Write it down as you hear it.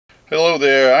Hello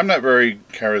there. I'm not very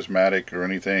charismatic or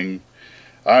anything.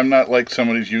 I'm not like some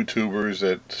of these YouTubers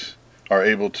that are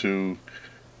able to,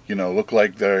 look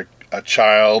like they're a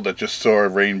child that just saw a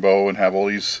rainbow and have all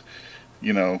these,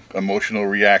 emotional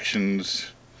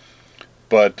reactions.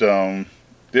 But there's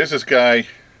this guy,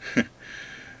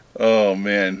 oh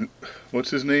man, what's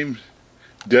his name?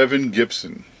 Devin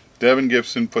Gibson. Devin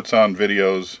Gibson puts on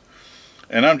videos,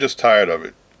 and I'm just tired of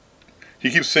it. He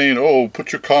keeps saying, oh,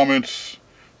 put your comments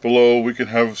below, we can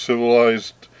have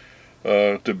civilized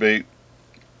debate.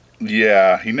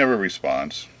 Yeah, he never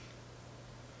responds.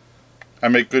 I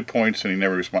make good points and he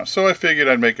never responds. So I figured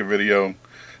I'd make a video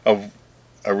of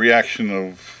a reaction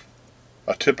of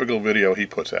a typical video he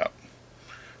puts out.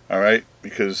 Alright?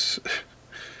 Because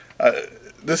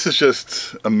this is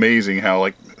just amazing how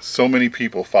so many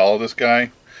people follow this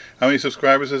guy. How many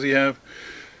subscribers does he have?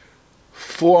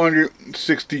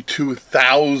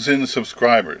 462,000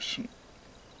 subscribers.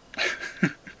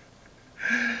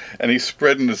 And he's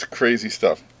spreading this crazy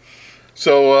stuff.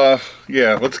 So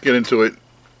yeah, let's get into it.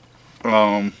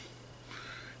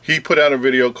 He put out a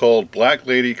video called Black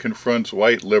Lady Confronts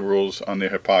White Liberals on Their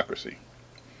Hypocrisy.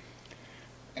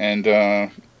 And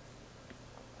I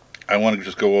want to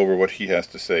just go over what he has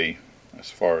to say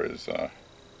as far as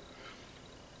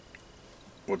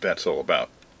what that's all about.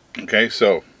 Okay,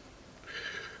 so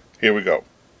here we go.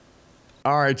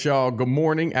 All right, y'all. Good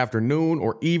morning, afternoon,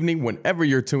 or evening, whenever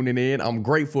you're tuning in. I'm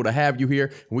grateful to have you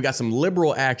here. We got some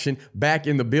liberal action back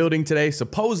in the building today,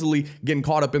 supposedly getting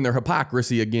caught up in their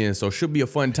hypocrisy again, so it should be a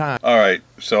fun time. All right,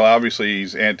 so obviously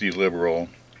he's anti-liberal.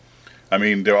 I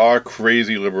mean, there are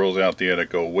crazy liberals out there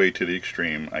that go way to the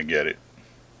extreme. I get it.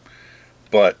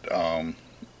 But to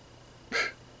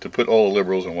put all the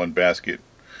liberals in one basket.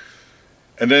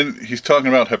 And then he's talking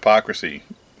about hypocrisy.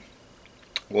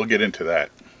 We'll get into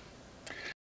that.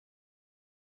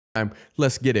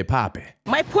 Let's get it popping.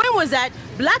 My point was that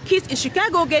black kids in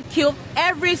Chicago get killed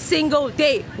every single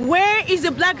day. Where is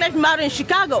the Black Lives Matter in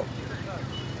Chicago?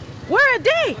 Where are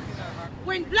they?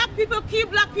 When black people kill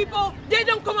black people, they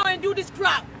don't come out and do this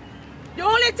crap. The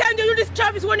only time they do this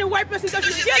crap is when a white person does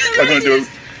it. I'm gonna do.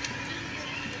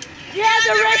 Yeah,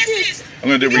 the racist. I'm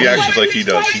gonna do reactions like he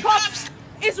does.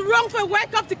 It's wrong for a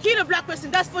white cop to kill a black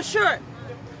person, that's for sure.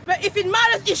 But if it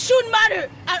matters, it should matter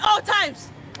at all times.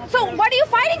 So what are you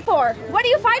fighting for? What are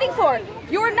you fighting for?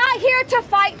 You're not here to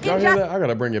fight injustice. I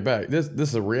gotta bring it back. This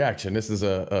is a reaction. This is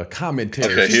a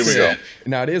commentary. Okay, here we go.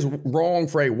 Now, it is wrong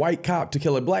for a white cop to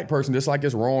kill a black person, just like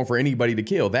it's wrong for anybody to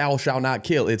kill. Thou shalt not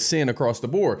kill. It's sin across the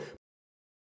board.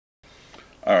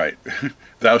 All right.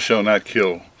 Thou shalt not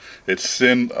kill. It's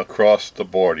sin across the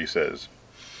board, he says.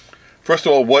 First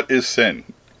of all, what is sin?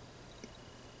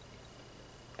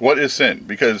 What is sin?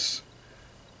 Because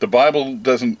the Bible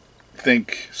doesn't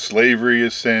think slavery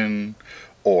is sin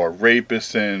or rape is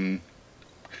sin,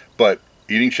 but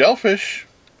eating shellfish,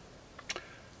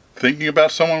 thinking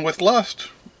about someone with lust,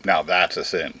 now that's a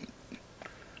sin.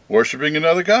 Worshipping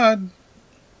another god.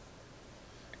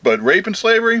 But rape and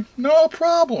slavery, no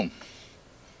problem.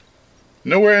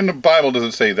 Nowhere in the Bible does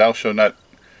it say thou shalt not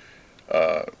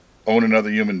own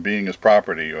another human being as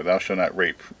property, or thou shalt not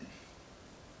rape.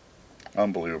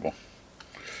 Unbelievable.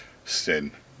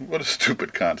 Sin. What a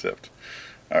stupid concept.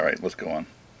 All right, let's go on.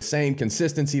 Same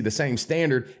consistency, the same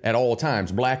standard at all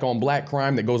times. Black on black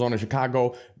crime that goes on in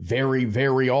Chicago very,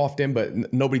 very often,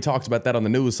 but nobody talks about that on the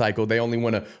news cycle. They only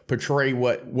want to portray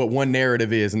what one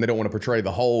narrative is, and they don't want to portray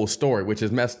the whole story, which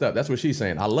is messed up. That's what she's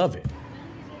saying. I love it.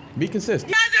 Be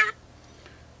consistent.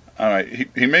 All right,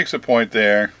 he makes a point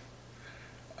there.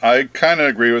 I kind of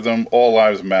agree with him. All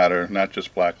lives matter, not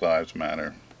just Black Lives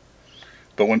Matter.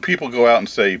 But when people go out and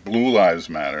say Blue Lives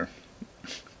Matter,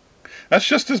 that's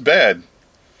just as bad,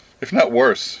 if not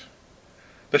worse.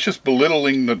 That's just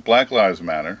belittling the Black Lives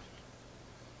Matter.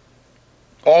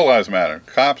 All lives matter.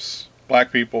 Cops,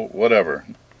 black people, whatever.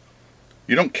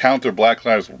 You don't counter Black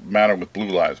Lives Matter with Blue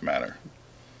Lives Matter.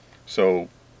 So,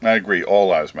 I agree, all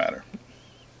lives matter.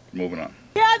 Moving on.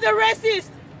 Yeah, the racist.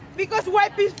 Because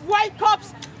white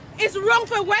cops, it's wrong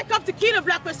for a white cop to kill a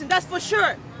black person, that's for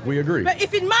sure. We agree. But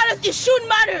if it matters, it should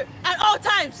matter at all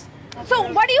times.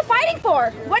 So what are you fighting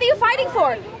for? What are you fighting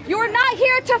for? You're not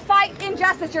here to fight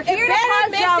injustice. You're here to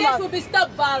cause drama. Message will be stop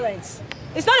violence.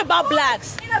 It's not about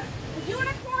blacks. In a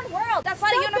unicorn world. That's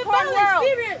not a Stop unicorn the violence, world.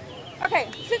 period. Okay,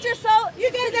 since you're so...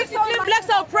 You guys think blacks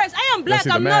are oppressed. I am black,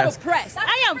 I'm not oppressed.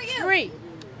 I am free.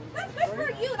 That's good for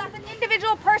you. That's an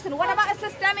individual person. What about a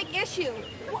systemic issue?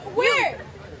 Where?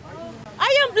 I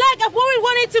am black. I've always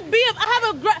wanted to be. I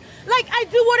have I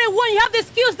do what I want. You have the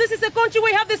skills. This is a country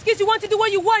where you have the skills. You want to do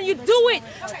what you want. You do it.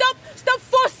 Stop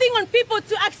forcing on people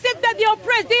to accept that they're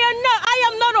oppressed. They are not.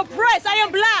 I am not oppressed. I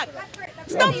am black.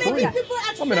 Stop making free. people I'm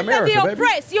in accept that America, they're baby.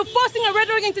 oppressed. You're forcing a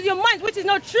rhetoric into your minds, which is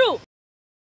not true.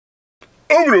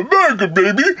 I'm an American,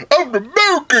 baby. I'm an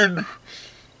American.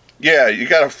 Yeah, you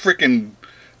got a freaking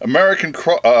American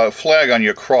flag on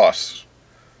your cross.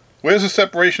 Where's the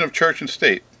separation of church and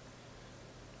state?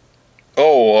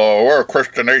 Oh, we're a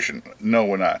Christian nation. No,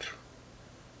 we're not.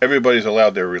 Everybody's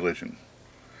allowed their religion.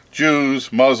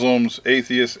 Jews, Muslims,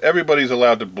 atheists, everybody's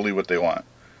allowed to believe what they want.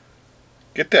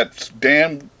 Get that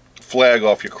damn flag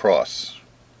off your cross.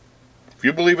 If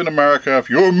you believe in America, if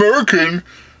you're American,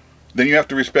 then you have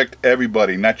to respect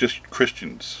everybody, not just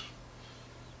Christians.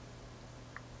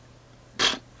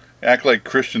 Act like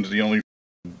Christians are the only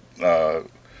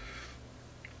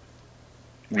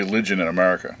religion in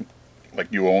America.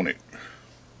 Like you own it.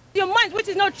 Your minds, which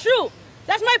is not true.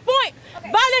 That's my point. Okay.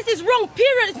 Violence is wrong,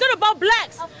 period. It's not about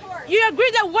blacks. Of course. You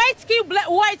agree that whites kill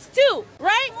whites too,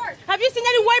 right? Of course. Have you seen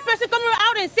any white person coming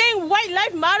out and saying white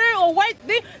life matter or white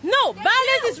thing? No,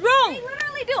 violence is wrong. They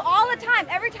literally do all the time.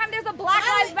 Every time there's a Black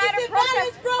Lives Matter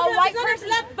protest, a white person.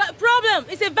 It's not a black problem.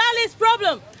 It's a violence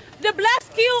problem. The blacks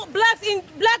kill blacks in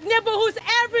black neighborhoods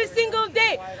every single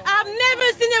day. I've never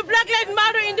seen a Black Lives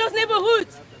Matter in those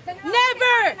neighborhoods.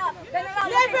 Never.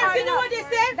 Never. You know what they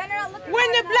said?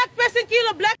 When a black person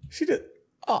kill a black... She did.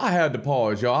 Oh, I had to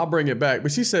pause, y'all. I'll bring it back.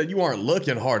 But she said you aren't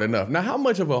looking hard enough. Now, how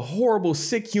much of a horrible,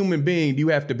 sick human being do you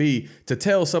have to be to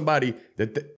tell somebody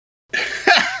that...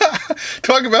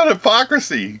 Talk about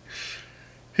hypocrisy.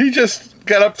 He just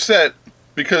got upset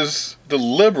because the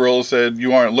liberal said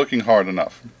you aren't looking hard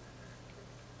enough.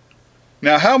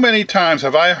 Now, how many times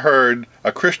have I heard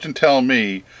a Christian tell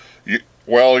me,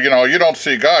 well, you know, you don't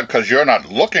see God because you're not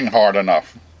looking hard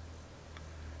enough.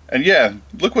 And yeah,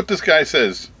 look what this guy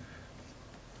says.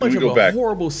 How much of a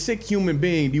horrible, sick human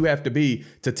being do you have to be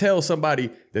to tell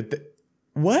somebody that...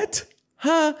 What?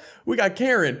 Huh? We got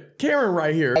Karen. Karen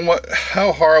right here.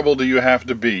 How horrible do you have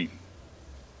to be?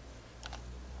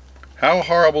 How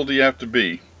horrible do you have to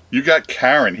be? You got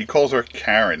Karen. He calls her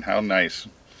Karen. How nice.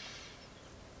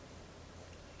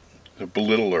 To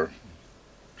belittle her.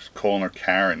 Just calling her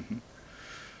Karen.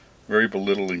 Very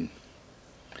belittling.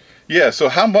 Yeah, so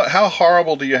how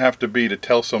horrible do you have to be to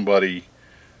tell somebody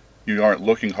you aren't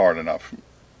looking hard enough?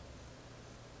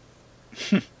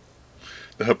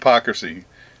 The hypocrisy.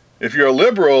 If you're a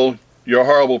liberal, you're a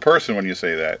horrible person when you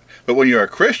say that. But when you're a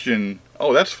Christian,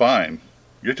 oh, that's fine.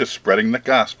 You're just spreading the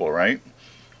gospel, right?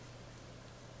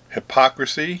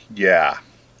 Hypocrisy? Yeah.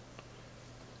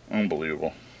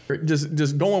 Unbelievable.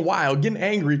 Just going wild, getting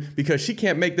angry because she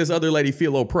can't make this other lady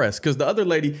feel oppressed. Because the other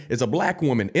lady is a black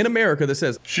woman in America that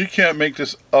says... She can't make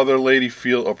this other lady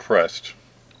feel oppressed.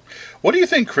 What do you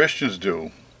think Christians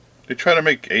do? They try to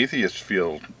make atheists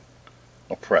feel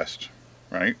oppressed,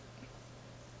 right?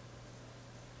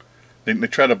 They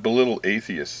try to belittle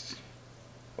atheists.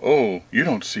 Oh, you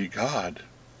don't see God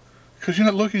because you're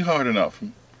not looking hard enough.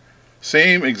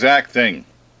 Same exact thing.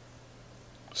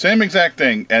 Same exact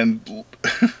thing. And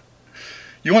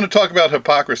you want to talk about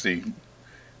hypocrisy.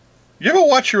 You ever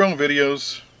watch your own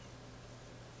videos?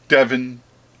 Devin,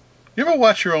 you ever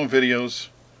watch your own videos?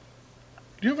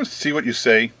 Do you ever see what you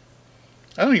say?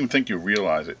 I don't even think you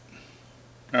realize it.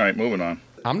 All right, moving on.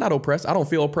 I'm not oppressed. I don't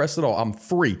feel oppressed at all. I'm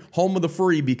free. Home of the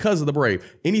free because of the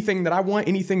brave. Anything that I want,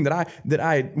 anything that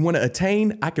I want to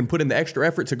attain, I can put in the extra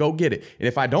effort to go get it. And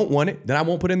if I don't want it, then I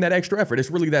won't put in that extra effort. It's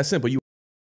really that simple.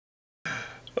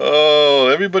 Oh,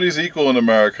 everybody's equal in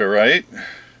America, right?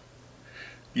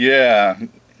 Yeah.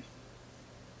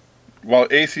 While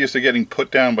atheists are getting put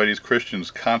down by these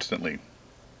Christians constantly.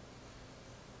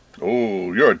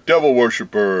 Oh, you're a devil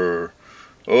worshiper.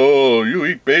 Oh, you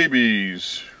eat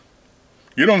babies.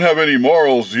 You don't have any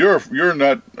morals. You're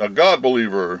not a God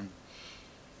believer.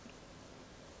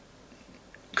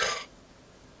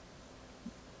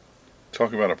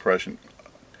 Talk about oppression.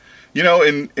 You know,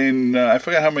 in I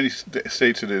forgot how many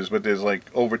states it is, but there's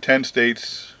like over 10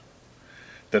 states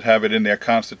that have it in their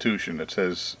constitution that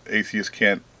says atheists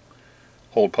can't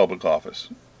hold public office.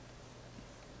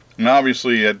 And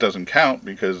obviously that doesn't count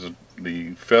because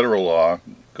the federal law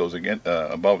goes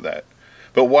above that.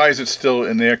 But why is it still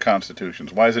in their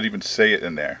constitutions? Why does it even say it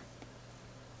in there?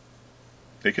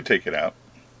 They could take it out.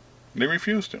 They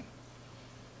refuse to.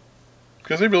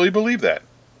 Because they really believe that.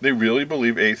 They really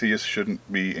believe atheists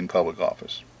shouldn't be in public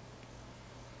office.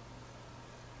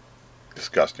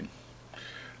 Disgusting.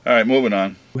 All right, moving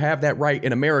on. You have that right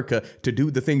in America to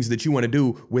do the things that you want to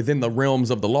do within the realms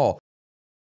of the law.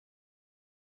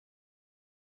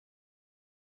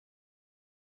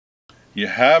 You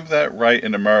have that right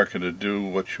in America to do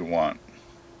what you want.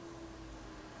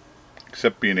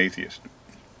 Except be an atheist.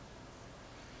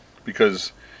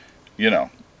 Because, you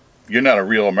know, you're not a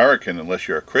real American unless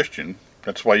you're a Christian.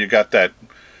 That's why you got that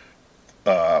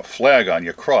flag on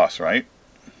your cross, right?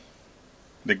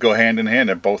 They go hand in hand.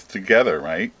 They're both together,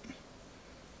 right?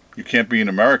 You can't be an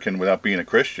American without being a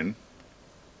Christian.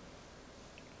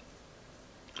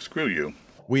 Screw you.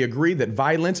 We agree that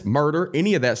violence, murder,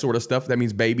 any of that sort of stuff, that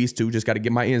means babies too, just got to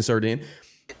get my insert in.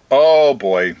 Oh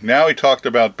boy, now he talked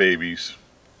about babies.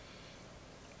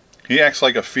 He acts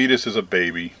like a fetus is a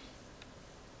baby.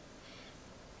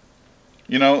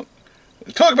 You know,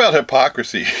 talk about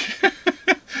hypocrisy.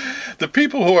 The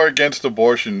people who are against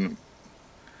abortion,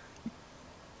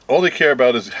 all they care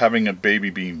about is having a baby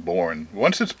being born.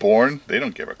 Once it's born, they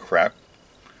don't give a crap.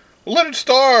 Well, let it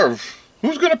starve.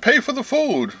 Who's going to pay for the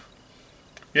food?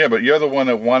 Yeah, but you're the one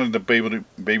that wanted the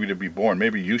baby to be born.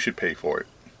 Maybe you should pay for it.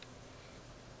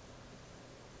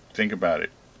 Think about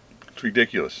it. It's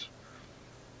ridiculous.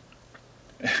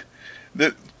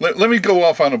 Let me go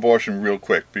off on abortion real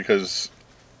quick, because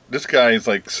this guy is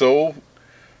like so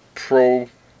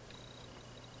pro-life,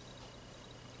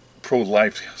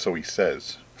 so he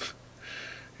says.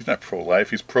 He's not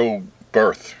pro-life, he's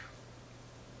pro-birth.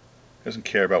 He doesn't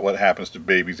care about what happens to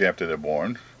babies after they're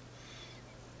born.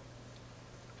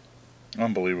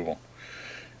 Unbelievable.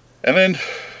 And then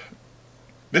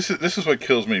this is what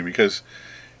kills me, because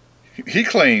he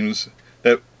claims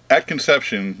that at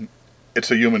conception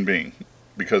it's a human being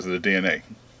because of the DNA.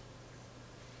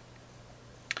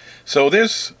 So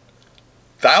there's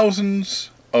thousands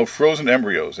of frozen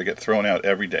embryos that get thrown out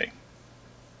every day.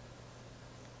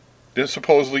 They're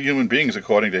supposedly human beings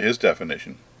according to his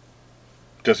definition.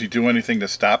 Does he do anything to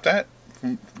stop that?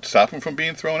 Stop them from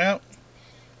being thrown out?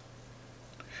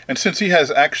 And since he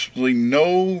has actually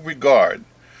no regard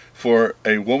for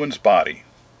a woman's body,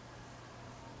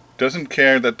 doesn't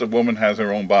care that the woman has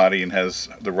her own body and has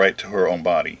the right to her own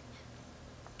body.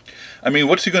 I mean,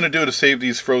 what's he going to do to save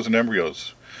these frozen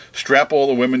embryos? Strap all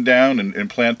the women down and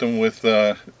implant them with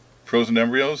frozen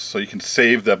embryos so you can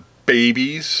save the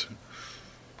babies?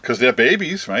 Because they're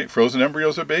babies, right? Frozen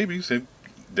embryos are babies.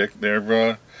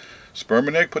 They're sperm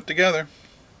and egg put together.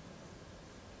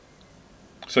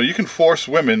 So you can force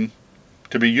women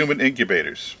to be human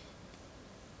incubators.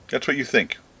 That's what you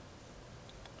think.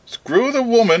 Screw the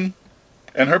woman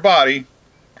and her body.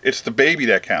 It's the baby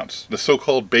that counts. The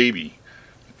so-called baby.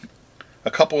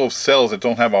 A couple of cells that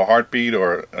don't have a heartbeat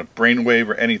or a brainwave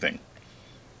or anything.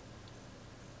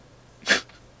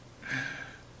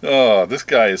 Oh, this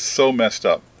guy is so messed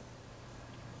up.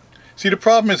 See, the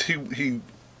problem is he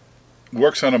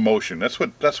works on emotion. That's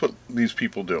what these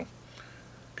people do.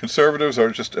 Conservatives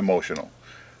are just emotional.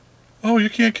 Oh,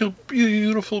 you can't kill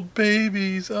beautiful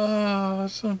babies. Oh,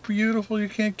 so beautiful, you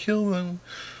can't kill them.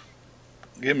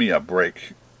 Give me a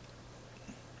break.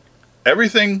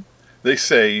 Everything they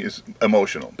say is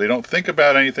emotional. They don't think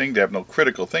about anything. They have no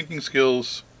critical thinking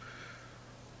skills.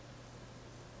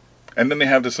 And then they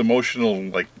have this emotional,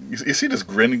 like, you see this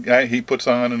grin guy he puts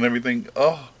on and everything?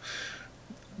 Oh,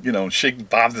 you know, shaking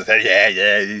Bob's head.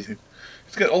 Yeah.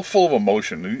 He's got all full of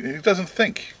emotion. He doesn't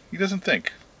think. He doesn't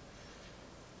think.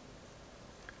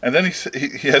 And then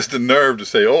he has the nerve to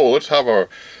say, "Oh, let's have a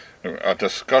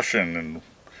discussion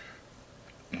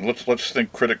and let's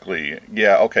think critically."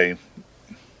 Yeah, okay.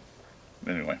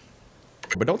 Anyway.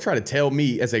 But don't try to tell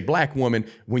me as a black woman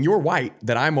when you're white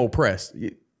that I'm oppressed.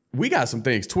 We got some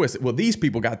things twisted. Well, these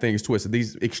people got things twisted.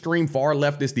 These extreme far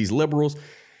leftists, these liberals.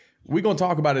 We're going to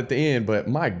talk about it at the end, but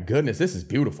my goodness, this is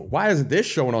beautiful. Why isn't this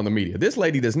showing on the media? This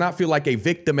lady does not feel like a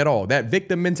victim at all. That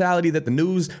victim mentality that the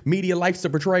news media likes to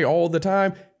portray all the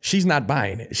time, she's not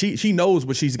buying it. She knows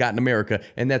what she's got in America,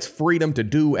 and that's freedom to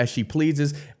do as she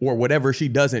pleases or whatever she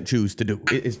doesn't choose to do.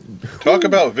 Talk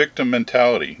about victim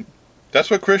mentality.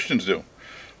 That's what Christians do.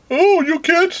 Oh, you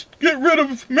can't get rid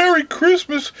of Merry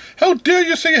Christmas. How dare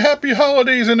you say Happy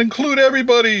Holidays and include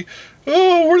everybody?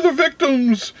 Oh, we're the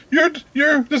victims.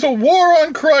 There's a war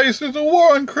on Christ. There's a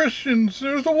war on Christians.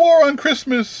 There's a war on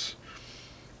Christmas.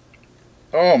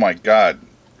 Oh my God.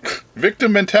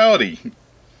 Victim mentality.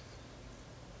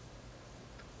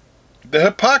 The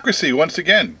hypocrisy, once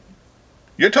again.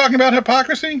 You're talking about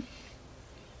hypocrisy?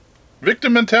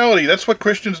 Victim mentality, that's what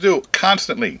Christians do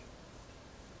constantly.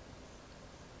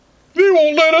 They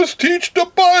won't let us teach the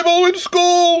Bible in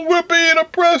school. We're being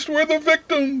oppressed. We're the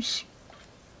victims.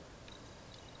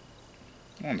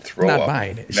 I want to throw up. Not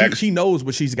buying it. She knows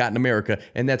what she's got in America,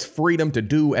 and that's freedom to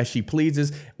do as she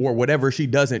pleases or whatever she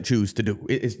doesn't choose to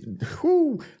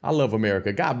do. I love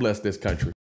America. God bless this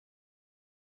country.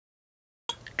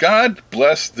 God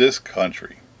bless this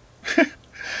country.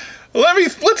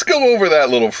 Let's go over that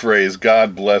little phrase,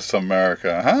 God bless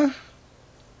America, huh?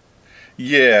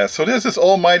 Yeah, so there's this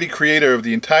almighty creator of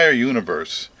the entire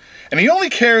universe. And he only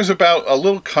cares about a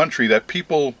little country that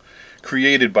people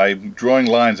created by drawing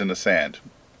lines in the sand.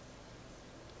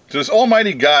 So this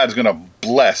almighty God's going to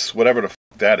bless whatever the f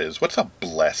that is. What's a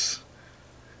bless?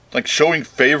 Like showing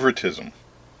favoritism.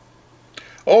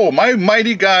 Oh, my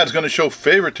mighty God's going to show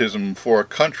favoritism for a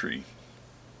country.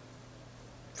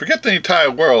 Forget the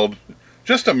entire world,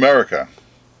 just America.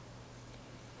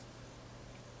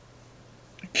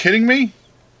 You kidding me?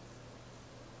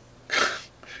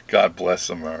 God bless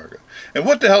America. And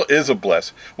what the hell is a bless?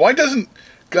 Why doesn't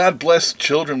God bless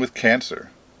children with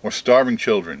cancer or starving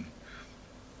children?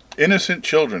 Innocent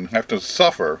children have to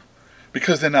suffer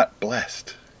because they're not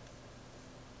blessed.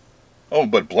 Oh,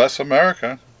 but bless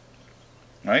America.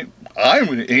 Right?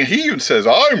 He even says,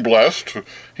 I'm blessed.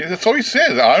 That's all he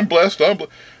says. I'm blessed.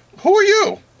 Who are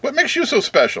you? What makes you so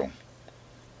special?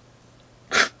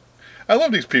 I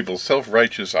love these people,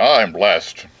 self-righteous. I'm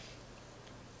blessed.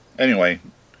 Anyway,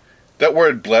 that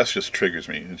word blessed just triggers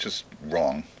me. It's just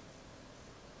wrong.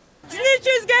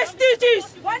 Snitches get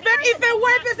stitches. But if a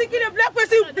white person kill a black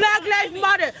person, Black Lives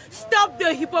Matter. Stop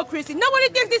the hypocrisy. Nobody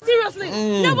takes it seriously.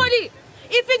 Nobody.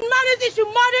 If it matters, it should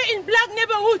matter in black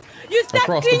neighborhoods. You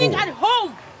start cleaning at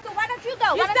home. So why don't you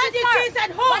go? You start your case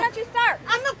at home. Why don't you start?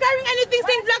 I'm not carrying anything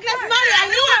saying Black Lives Matter. I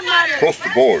know I matter. Across the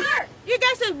board. You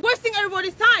guys are wasting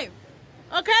everybody's time.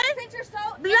 Okay? Since you're so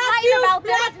Black feels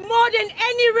black more than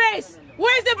any race.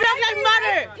 Where's the Black Lives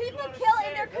Matter? People kill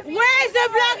in their community. Where's the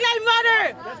Black Lives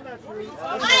Matter?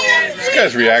 This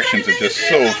guy's reactions are just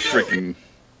so freaking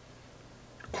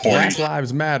corny. Black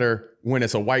Lives Matter when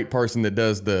it's a white person that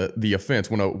does the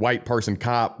offense. When a white person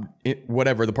cop,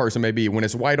 whatever the person may be, when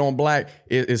it's white on black,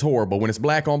 it's horrible. When it's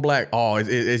black on black, oh,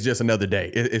 it's just another day.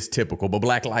 It's typical. But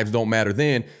Black lives don't matter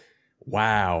then.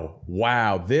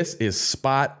 Wow, this is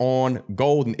spot on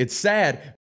golden. It's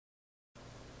sad.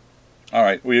 All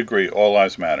right, we agree. All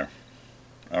lives matter.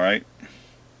 All right?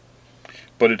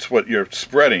 But it's what you're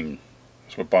spreading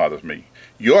is what bothers me.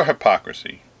 Your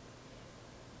hypocrisy.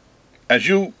 As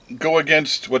you go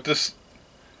against what this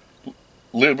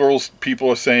liberals people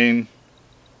are saying,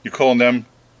 you call them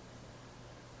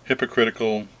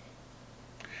hypocritical,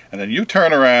 and then you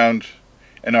turn around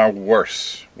and are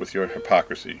worse with your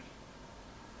hypocrisy.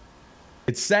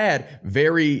 It's sad,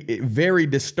 very, very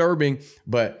disturbing,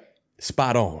 but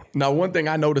spot on. Now, one thing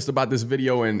I noticed about this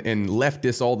video and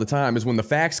leftists all the time is when the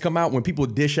facts come out, when people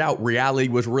dish out reality,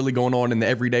 what's really going on in the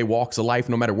everyday walks of life,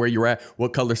 no matter where you're at,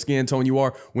 what color skin tone you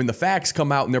are, when the facts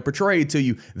come out and they're portrayed to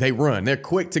you, they run. They're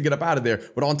quick to get up out of there.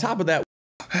 But on top of that,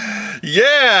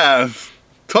 yeah,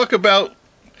 talk about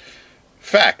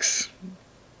facts.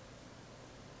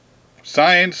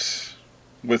 Science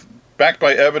with backed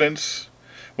by evidence.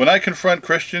 When I confront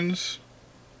Christians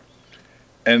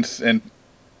and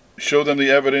show them the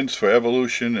evidence for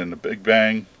evolution and the Big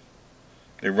Bang,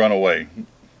 they run away.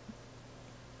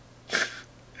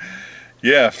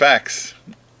 Yeah, facts.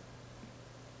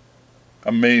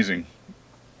 Amazing.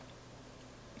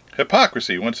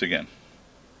 Hypocrisy, once again.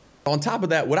 on top of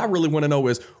that, what I really want to know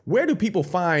is, where do people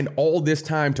find all this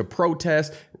time to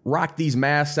protest, rock these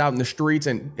masks out in the streets,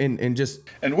 and just...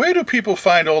 And where do people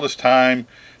find all this time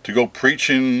to go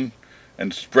preaching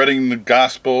and spreading the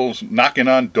gospels, knocking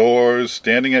on doors,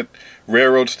 standing at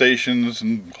railroad stations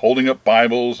and holding up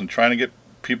Bibles and trying to get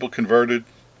people converted?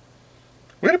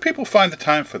 Where do people find the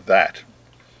time for that?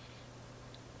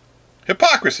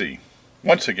 Hypocrisy,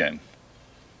 once again.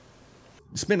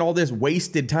 Spend all this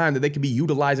wasted time that they could be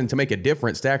utilizing to make a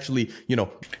difference, to actually, you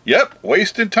know... Yep,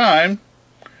 wasted time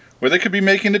where they could be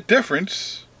making a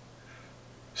difference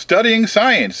studying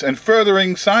science and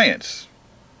furthering science.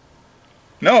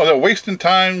 No, they're wasting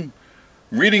time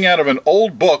reading out of an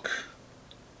old book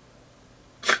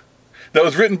that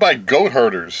was written by goat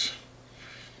herders.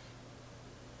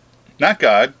 Not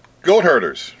God, goat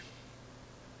herders.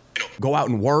 Go out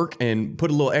and work and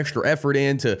put a little extra effort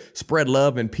in to spread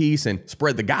love and peace and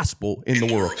spread the gospel in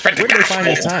the world. Spread the Where do they gospel. find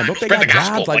this time? Don't they Spread got the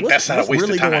gospel. jobs? Like, That's not a what's waste of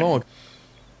really time. going on?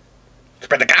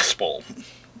 Spread the gospel.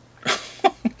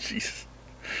 Jesus.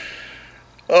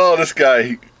 Oh, this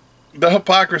guy. The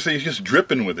hypocrisy is just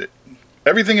dripping with it.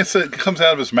 Everything that comes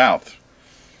out of his mouth.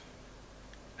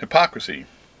 Hypocrisy.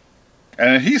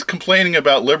 And he's complaining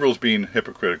about liberals being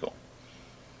hypocritical.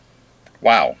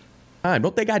 Wow.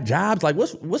 Don't they got jobs? Like,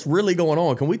 what's really going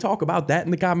on? Can we talk about that in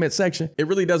the comment section? It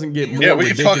really doesn't get more we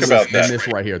can talk ridiculous about than that. this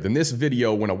right here. Than this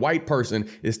video when a white person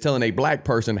is telling a black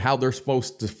person how they're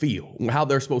supposed to feel,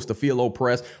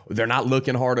 oppressed. They're not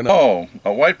looking hard enough. Oh,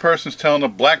 a white person's telling a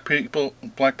black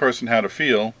person how to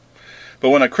feel.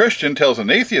 But when a Christian tells an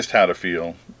atheist how to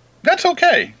feel, that's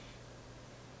okay.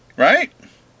 Right?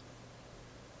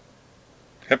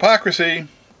 Hypocrisy.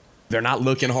 They're not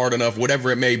looking hard enough,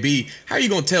 whatever it may be. How are you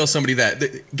going to tell somebody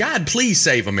that? God, please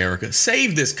save America.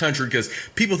 Save this country, because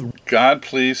people... God,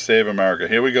 please save America.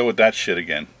 Here we go with that shit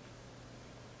again.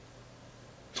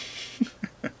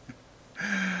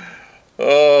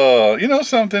 Oh, you know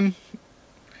something?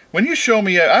 When you show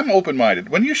me... I'm open-minded.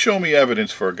 When you show me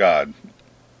evidence for God,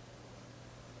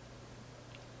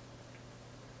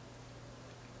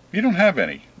 you don't have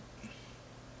any.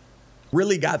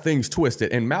 Really got things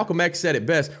twisted. And Malcolm X said it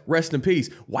best, rest in peace.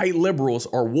 White liberals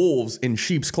are wolves in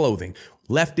sheep's clothing.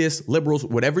 Leftists, liberals,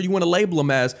 whatever you want to label them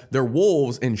as, they're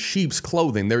wolves in sheep's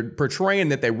clothing. They're portraying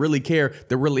that they really care.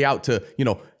 They're really out to, you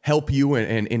know, help you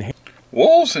and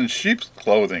Wolves in sheep's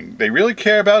clothing. They really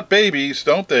care about babies,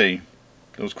 don't they?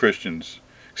 Those Christians.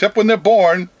 Except when they're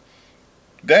born.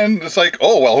 Then it's like,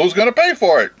 oh, well, who's going to pay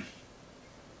for it?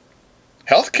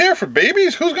 Health care for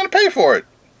babies? Who's going to pay for it?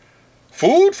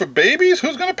 Food for babies?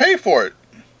 Who's going to pay for it?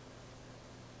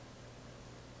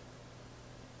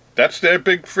 That's their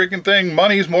big freaking thing.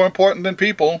 Money's more important than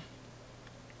people.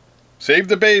 Save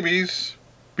the babies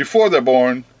before they're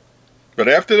born. But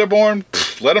after they're born,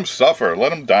 let them suffer. Let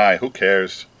them die. Who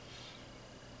cares?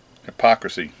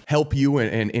 Hypocrisy. help you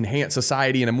and enhance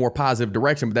society in a more positive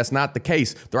direction, but that's not the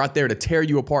case. They're out there to tear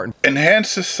you apart. Enhance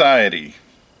society.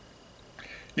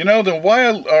 You know, then why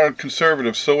are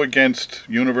conservatives so against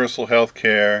universal health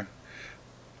care,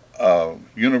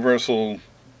 universal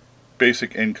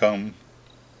basic income?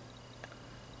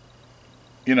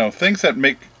 You know, things that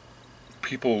make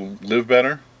people live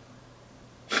better,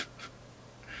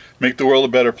 make the world a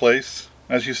better place,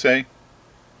 as you say.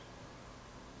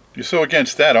 You're so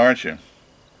against that, aren't you?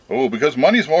 Oh, because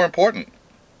money's more important.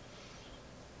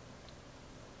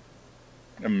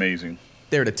 Amazing.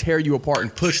 There to tear you apart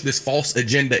and push this false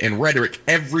agenda and rhetoric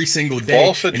every single day.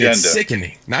 False agenda. And it's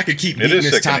sickening. And I could keep beating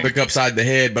this topic upside the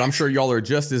head, but I'm sure y'all are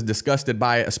just as disgusted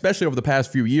by it, especially over the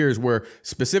past few years where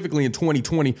specifically in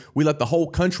 2020, we let the whole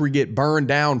country get burned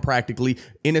down practically.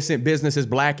 Innocent businesses,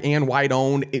 black and white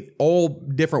owned, all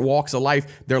different walks of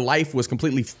life. Their life was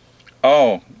completely...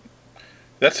 Oh,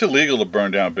 that's illegal to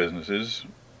burn down businesses.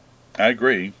 I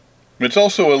agree. It's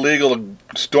also illegal to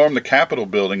storm the Capitol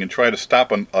building and try to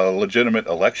stop a legitimate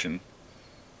election.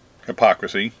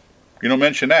 Hypocrisy. You don't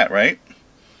mention that, right?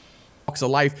 Walks of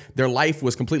life, their life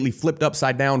was completely flipped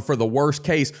upside down for the worst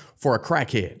case for a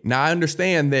crackhead. Now, I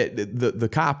understand that the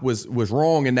cop was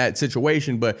wrong in that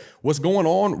situation, but what's going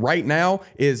on right now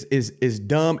is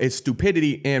dumb. It's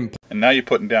stupidity. And now you're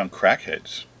putting down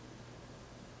crackheads.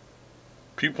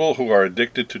 People who are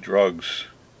addicted to drugs.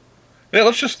 Yeah,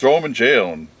 let's just throw them in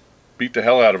jail and beat the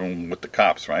hell out of them with the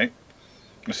cops, right?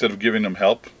 Instead of giving them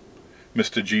help.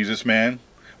 Mr. Jesus Man.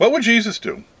 What would Jesus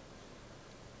do?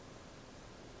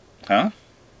 Huh?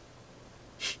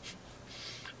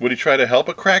 Would he try to help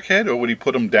a crackhead, or would he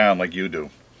put him down like you do?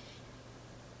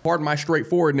 Pardon my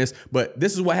straightforwardness, but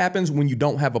this is what happens when you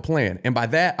don't have a plan. And by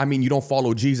that, I mean you don't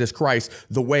follow Jesus Christ,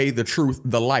 the way, the truth,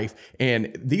 the life.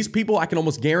 And these people, I can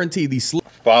almost guarantee these...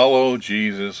 Follow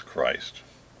Jesus Christ.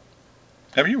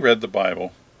 Have you read the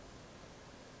Bible?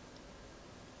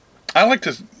 I like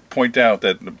to point out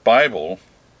that the Bible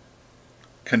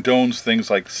condones things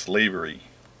like slavery.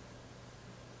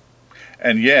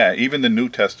 And yeah, even the New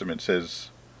Testament says,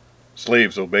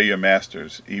 slaves, obey your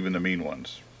masters, even the mean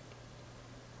ones.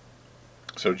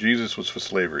 So Jesus was for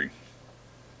slavery.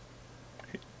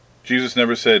 Jesus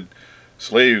never said,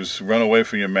 slaves, run away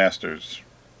from your masters,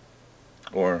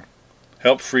 or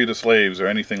help free the slaves, or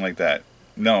anything like that.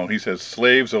 No, he says,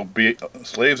 slaves, obey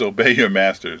your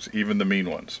masters, even the mean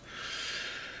ones.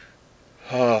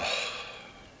 The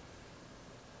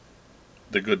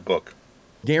good book.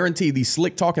 Guarantee these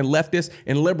slick talking leftists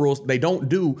and liberals, they don't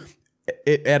do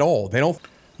it at all. They don't.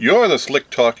 You're the slick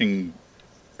talking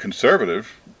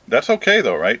conservative. That's okay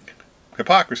though, right?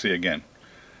 Hypocrisy again.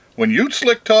 When you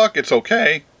slick talk, it's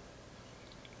okay.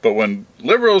 But when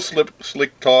liberals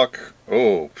slick talk,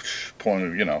 oh, point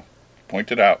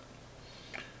it out.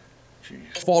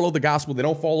 Jeez. Follow the gospel. They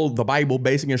don't follow the Bible,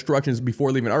 basic instructions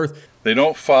before leaving earth. They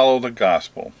don't follow the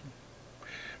gospel.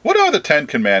 What are the 10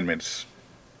 commandments?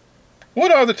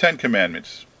 What are the 10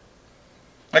 commandments?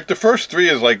 Like the first 3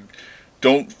 is like,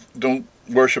 don't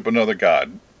worship another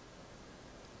god.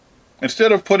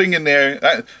 Instead of putting in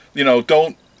there,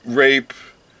 don't rape,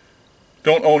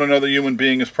 don't own another human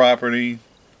being as property.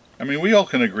 I mean, we all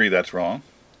can agree that's wrong.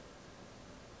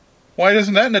 Why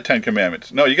isn't that in the 10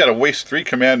 commandments? No, you got to waste 3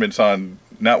 commandments on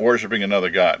not worshiping another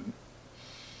god.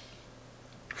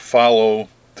 Follow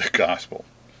the gospel.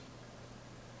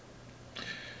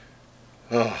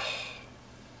 Oh,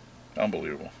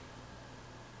 unbelievable.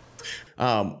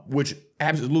 which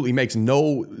absolutely makes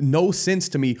no sense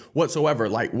to me whatsoever.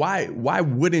 Like, why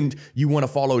wouldn't you want to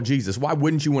follow Jesus? Why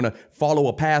wouldn't you want to follow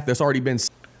a path that's already been?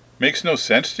 Makes no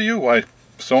sense to you why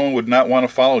someone would not want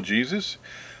to follow Jesus?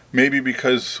 Maybe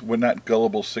because we're not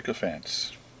gullible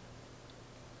sycophants.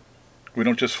 We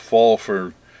don't just fall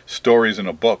for stories in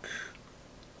a book.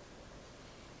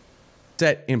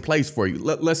 Set in place for you.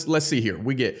 Let's see here.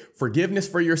 We get forgiveness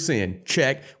for your sin,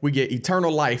 check. We get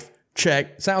eternal life,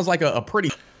 check. Sounds like a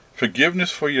pretty...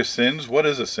 Forgiveness for your sins? What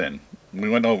is a sin? We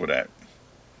went over that.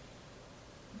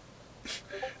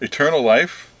 Eternal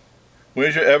life?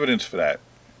 Where's your evidence for that?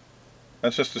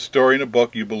 That's just a story in a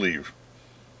book you believe.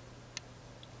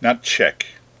 Not check.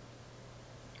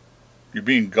 You're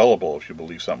being gullible if you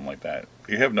believe something like that.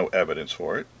 You have no evidence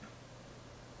for it.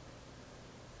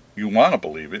 You want to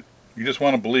believe it. You just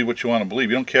want to believe what you want to believe.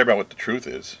 You don't care about what the truth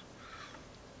is.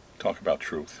 Talk about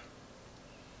truth.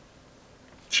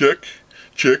 Check.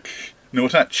 Check. No,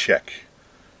 it's not check.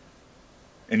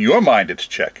 In your mind, it's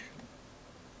check.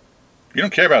 You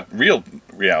don't care about real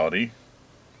reality.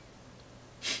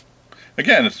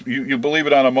 Again, it's, you believe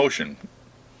it on emotion.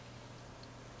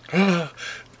 Oh,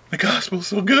 the gospel's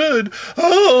so good.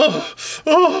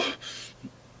 Oh.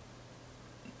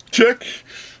 Check.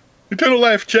 Eternal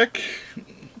life, check.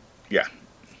 Yeah.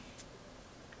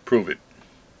 Prove it.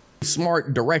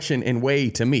 Smart direction and way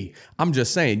to me. I'm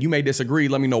just saying, you may disagree.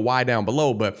 Let me know why down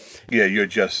below, but... Yeah, you're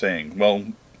just saying. Well,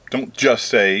 don't just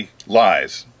say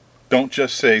lies. Don't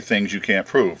just say things you can't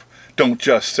prove. Don't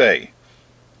just say.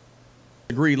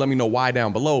 Agree, let me know why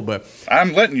down below, but...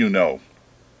 I'm letting you know.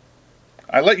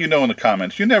 I let you know in the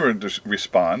comments. You never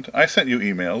respond. I sent you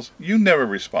emails. You never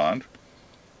respond.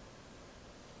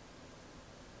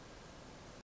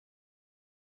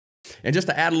 And just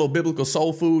to add a little biblical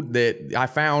soul food that I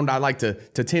found I like to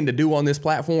tend to do on this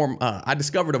platform, I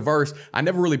discovered a verse I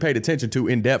never really paid attention to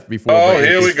in depth before. Oh, but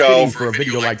here we go. For a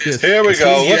video like this. Here we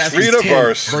go. Let's read a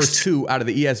verse. Verse 2 out of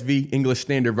the ESV, English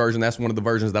Standard Version. That's one of the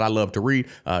versions that I love to read.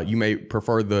 You may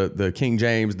prefer the King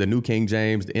James, the New King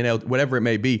James, the NL, whatever it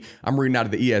may be. I'm reading out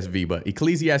of the ESV, but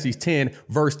Ecclesiastes 10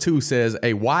 verse 2 says,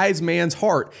 "A wise man's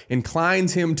heart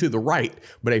inclines him to the right,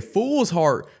 but a fool's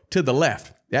heart to the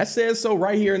left." That says so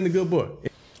right here in the good book.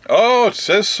 Oh, it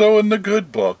says so in the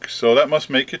good book, so that must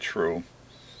make it true.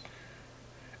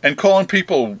 And calling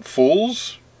people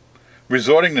fools?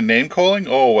 Resorting to name calling?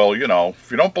 Oh, well, you know,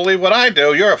 if you don't believe what I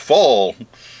do, you're a fool.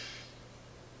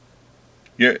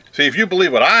 See, if you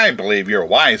believe what I believe, you're a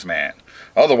wise man.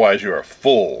 Otherwise, you're a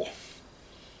fool.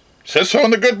 It says so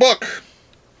in the good book.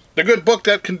 The good book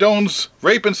that condones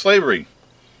rape and slavery.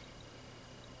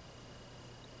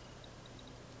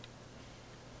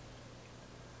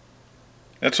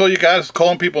 That's all you got is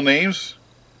calling people names?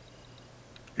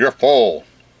 You're a fool.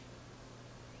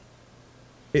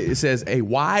 It says a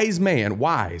wise man,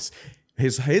 wise,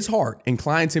 his heart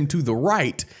inclines him to the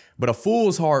right, but a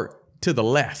fool's heart to the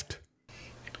left.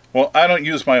 Well, I don't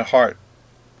use my heart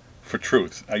for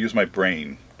truth. I use my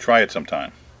brain. Try it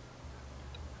sometime.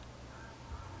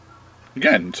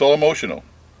 Again, it's all emotional.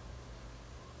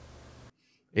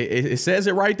 It says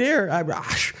it right there.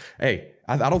 Hey,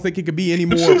 I don't think it could be any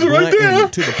more blunt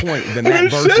and to the point than that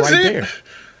verse right there.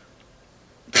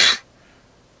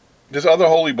 There's other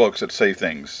holy books that say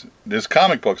things. There's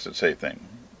comic books that say things.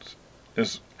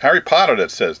 There's Harry Potter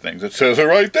that says things. It says it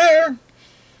right there.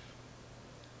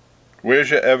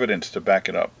 Where's your evidence to back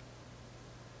it up?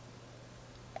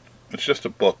 It's just a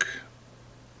book.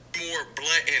 More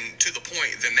blunt and to the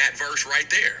point than that verse right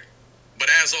there. But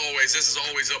as always, this is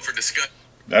always up for discussion.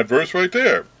 That verse right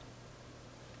there.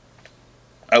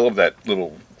 I love that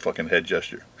little fucking head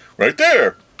gesture. Right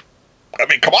there. I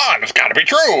mean, come on, it's got to be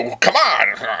true. Come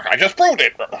on. I just proved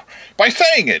it by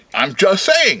saying it. I'm just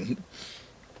saying.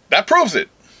 That proves it.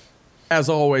 As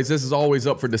always, this is always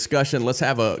up for discussion. Let's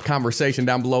have a conversation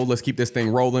down below. Let's keep this thing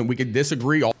rolling. We can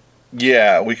disagree.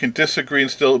 Yeah, we can disagree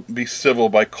and still be civil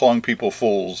by calling people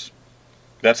fools.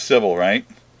 That's civil, right?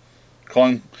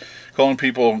 Calling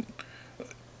people,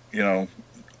 you know,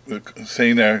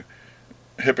 saying they're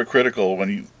hypocritical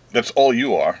when that's all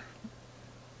you are.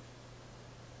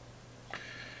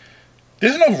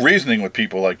 There's no reasoning with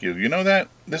people like you. You know that?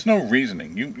 There's no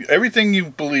reasoning. Everything you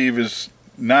believe is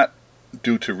not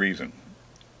due to reason.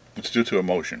 It's due to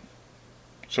emotion.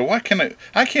 So why can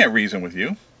I can't reason with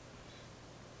you.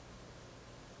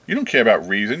 You don't care about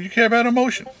reason, you care about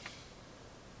emotion.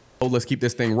 Let's keep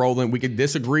this thing rolling. We can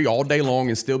disagree all day long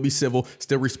and still be civil,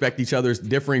 still respect each other's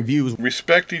differing views.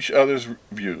 Respect each other's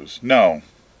views. No.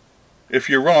 If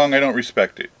you're wrong, I don't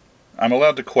respect it. I'm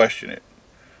allowed to question it.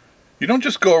 You don't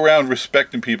just go around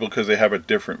respecting people because they have a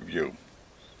different view.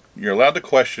 You're allowed to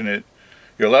question it.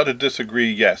 You're allowed to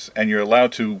disagree, yes, and you're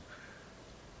allowed to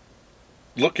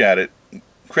look at it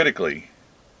critically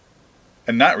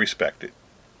and not respect it.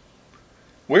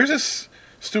 Where's this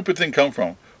stupid thing come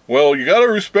from? Well, you gotta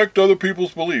respect other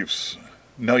people's beliefs.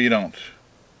 No, you don't.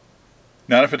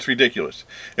 Not if it's ridiculous.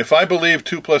 If I believe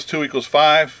 2 + 2 =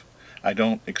 5, I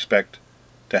don't expect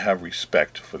to have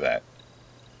respect for that.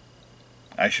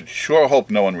 I should sure hope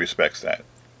no one respects that.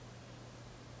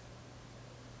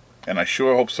 And I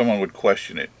sure hope someone would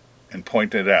question it and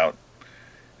point it out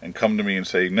and come to me and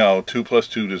say, no, 2 +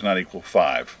 2 does not equal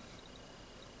 5.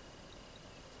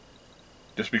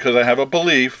 Just because I have a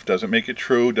belief doesn't make it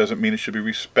true, doesn't mean it should be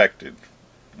respected.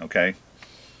 Okay?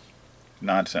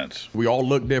 Nonsense. We all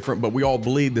look different, but we all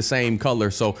bleed the same color.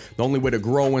 So the only way to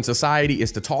grow in society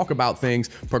is to talk about things,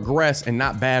 progress, and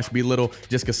not bash, belittle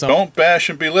just because some... Don't bash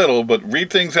and belittle, but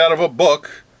read things out of a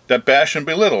book that bash and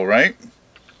belittle, right?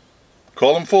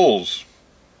 Call them fools.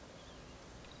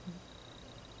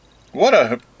 What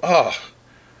a... Oh.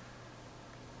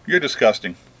 You're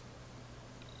disgusting.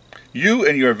 You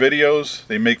and your videos,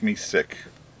 they make me sick.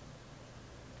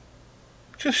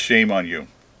 Just shame on you.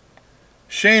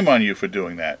 Shame on you for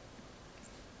doing that.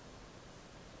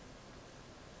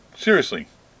 Seriously.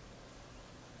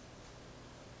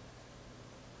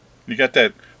 You got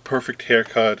that perfect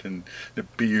haircut and the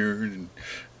beard and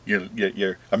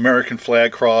your American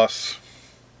flag cross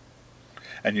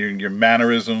and your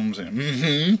mannerisms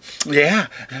and yeah.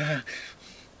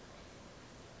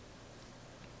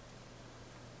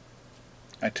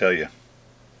 I tell you,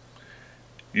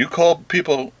 you call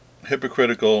people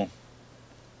hypocritical,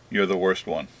 you're the worst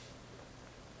one.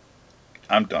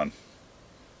 I'm done.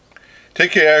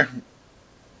 Take care.